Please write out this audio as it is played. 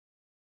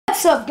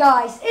What's up,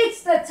 guys?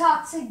 It's the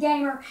Toxic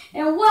Gamer,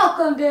 and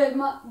welcome to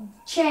my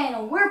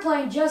channel. We're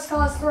playing Just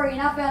Cause 3,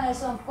 and I found it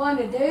something fun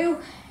to do.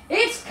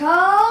 It's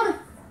called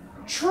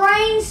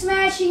Train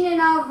Smashing,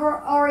 and I've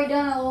already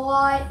done it a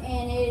lot,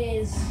 and it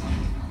is,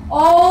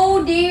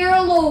 oh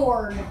dear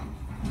Lord.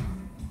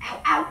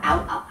 Ow, ow,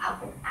 ow, ow,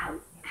 ow,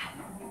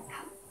 ow,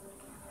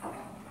 ow,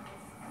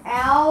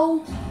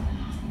 ow, ow.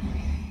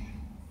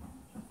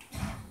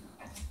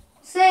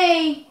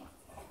 See,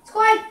 it's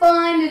quite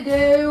fun to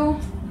do.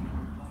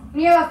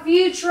 You have a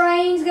few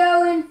trains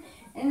going,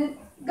 and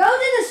go to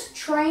this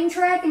train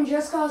track in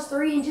Just Cause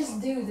 3 and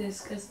just do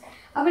this, because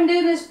I've been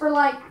doing this for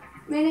like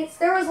minutes.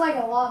 There was like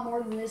a lot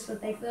more than this,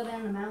 but they fell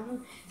down the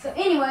mountain. So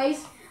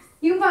anyways,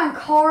 you can find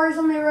cars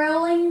on the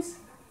railings,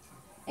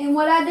 and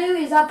what I do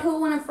is I put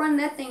one in front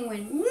of that thing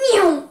went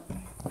meow.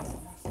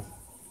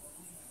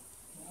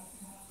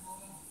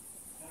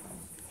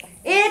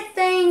 It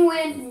thing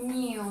went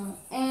meow.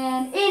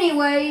 And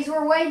anyways,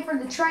 we're waiting for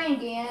the train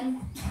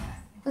again.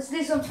 Let's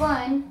do some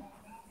fun.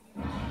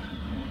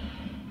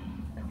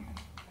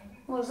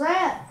 What was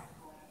that?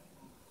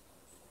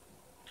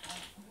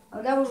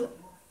 Oh, that was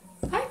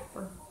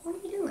Piper. What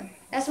are you doing?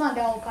 That's my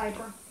dog,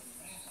 Piper.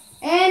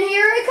 And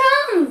here it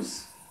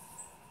comes.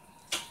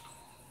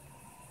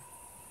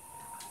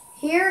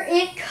 Here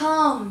it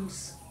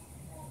comes.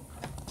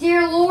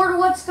 Dear Lord,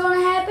 what's going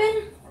to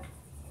happen?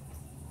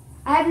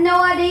 I have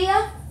no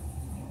idea.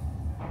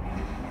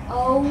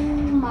 Oh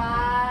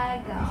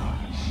my gosh.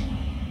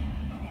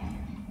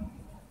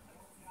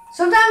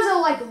 Sometimes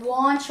they'll like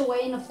launch away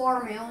in the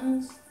far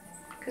mountains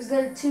because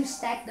they're too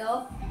stacked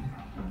up,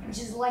 which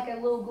is like a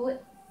little glitch.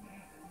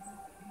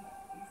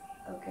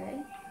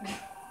 Okay.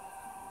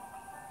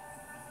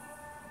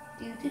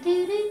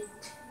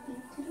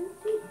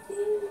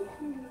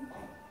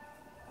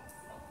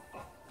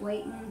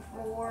 Waiting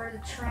for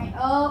the train.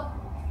 Oh,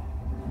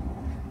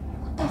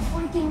 what the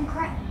freaking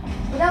crap!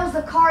 But that was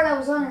the car that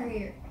was under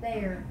here.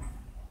 There.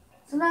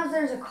 Sometimes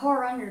there's a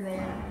car under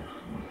there.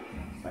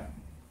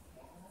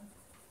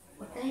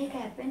 What the heck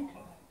happened?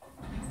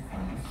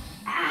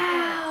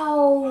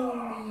 Ow!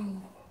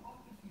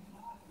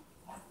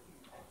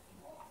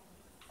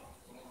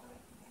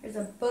 There's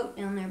a boat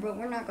down there, but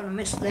we're not going to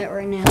miss that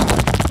right now.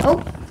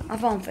 Oh, my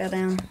phone fell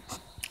down.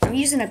 I'm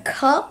using a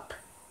cup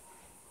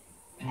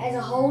as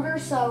a holder,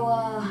 so,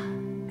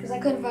 because I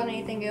couldn't find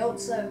anything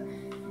else, so,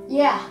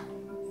 yeah.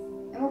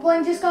 And we're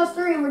playing Just Cause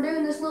 3, and we're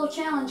doing this little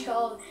challenge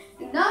called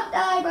Do Not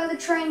Die by the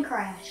Train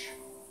Crash.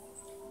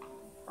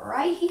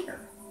 Right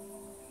here.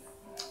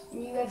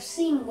 And you have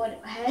seen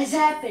what has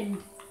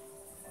happened.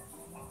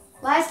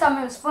 Last time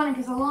it was funny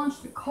because I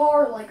launched the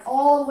car like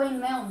all the way in the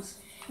mountains.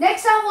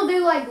 Next time we'll do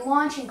like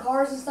launching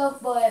cars and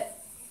stuff, but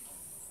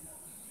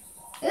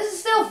this is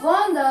still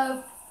fun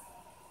though.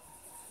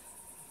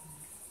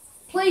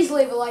 Please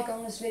leave a like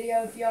on this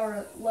video if y'all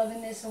are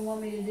loving this and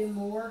want me to do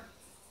more.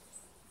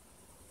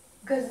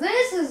 Because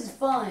this is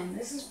fun.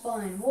 This is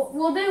fun.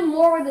 We'll do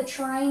more with the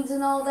trains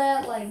and all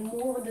that, like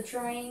more with the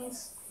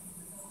trains.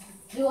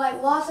 Do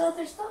like lots of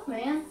other stuff,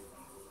 man.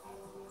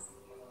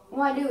 We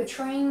might do a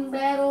train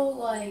battle,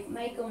 like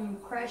make them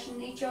crash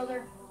into each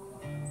other.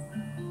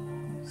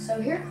 So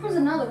here comes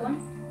another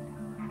one.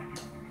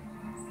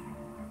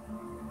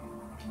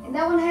 And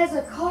that one has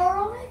a car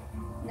on it?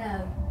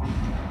 No.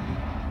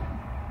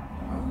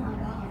 Oh my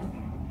god.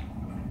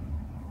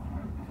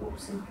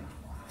 Whoopsie.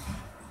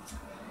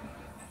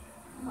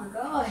 Oh my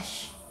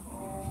gosh.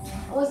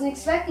 I wasn't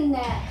expecting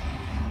that.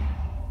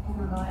 Oh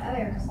my god, I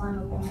better climb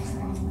up on this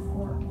thing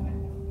before.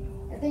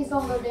 That thing's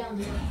gonna go down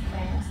here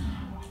fast.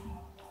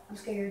 I'm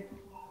scared.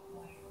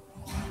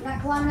 I'm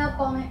not climbing up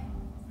on it.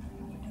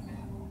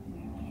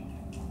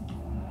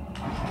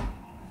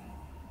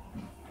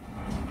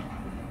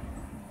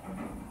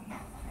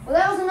 Well,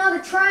 that was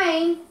another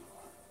train.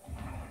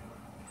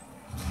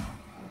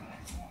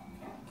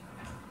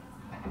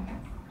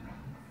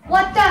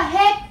 What the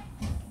heck?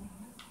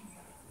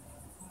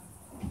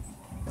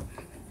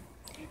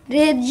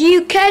 Did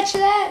you catch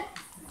that?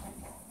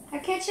 I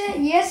catch it?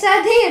 Yes,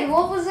 I did.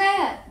 What was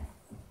that?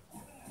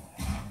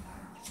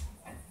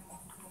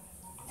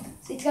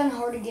 See, it's kind of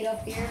hard to get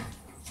up here.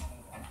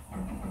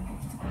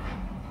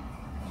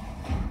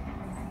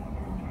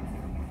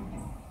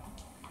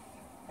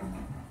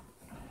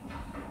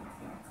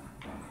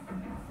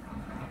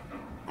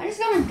 I'm just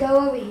gonna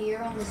go over here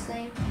on this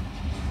thing.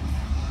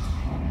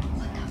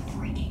 What the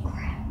freaking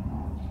crap?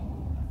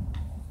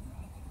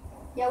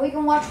 Yeah, we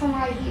can watch from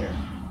right here.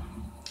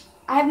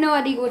 I have no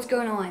idea what's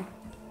going on.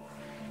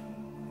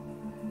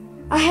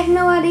 I have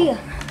no idea.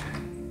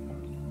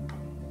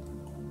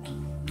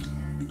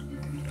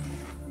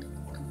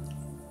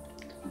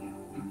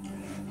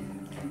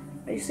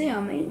 You see,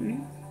 I'm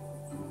eating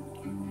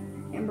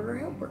Hamburger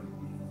Helper.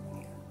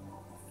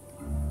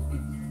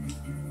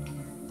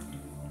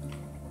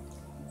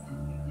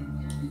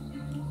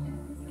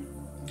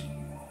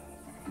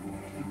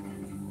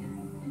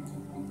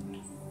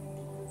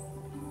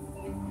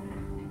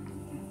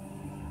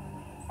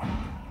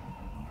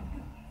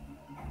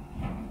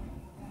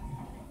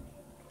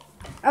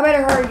 I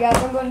better hurry, guys.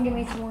 I'm going to give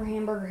me some more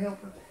hamburger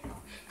helper.